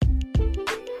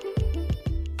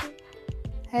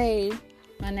Hey,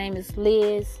 my name is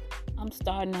Liz. I'm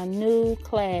starting a new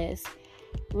class.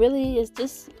 Really, it's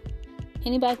just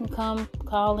anybody can come,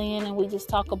 call in, and we just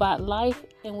talk about life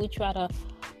and we try to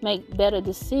make better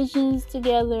decisions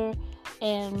together.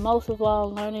 And most of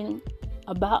all, learning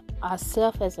about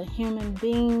ourselves as a human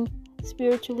being,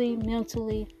 spiritually,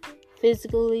 mentally,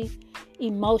 physically,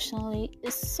 emotionally.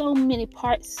 It's so many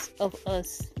parts of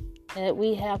us that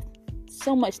we have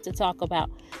so much to talk about.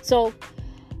 So,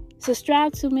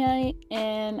 subscribe to me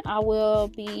and I will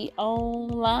be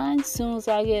online as soon as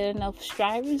I get enough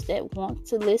subscribers that want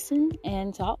to listen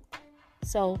and talk.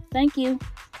 So thank you.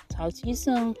 Talk to you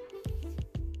soon.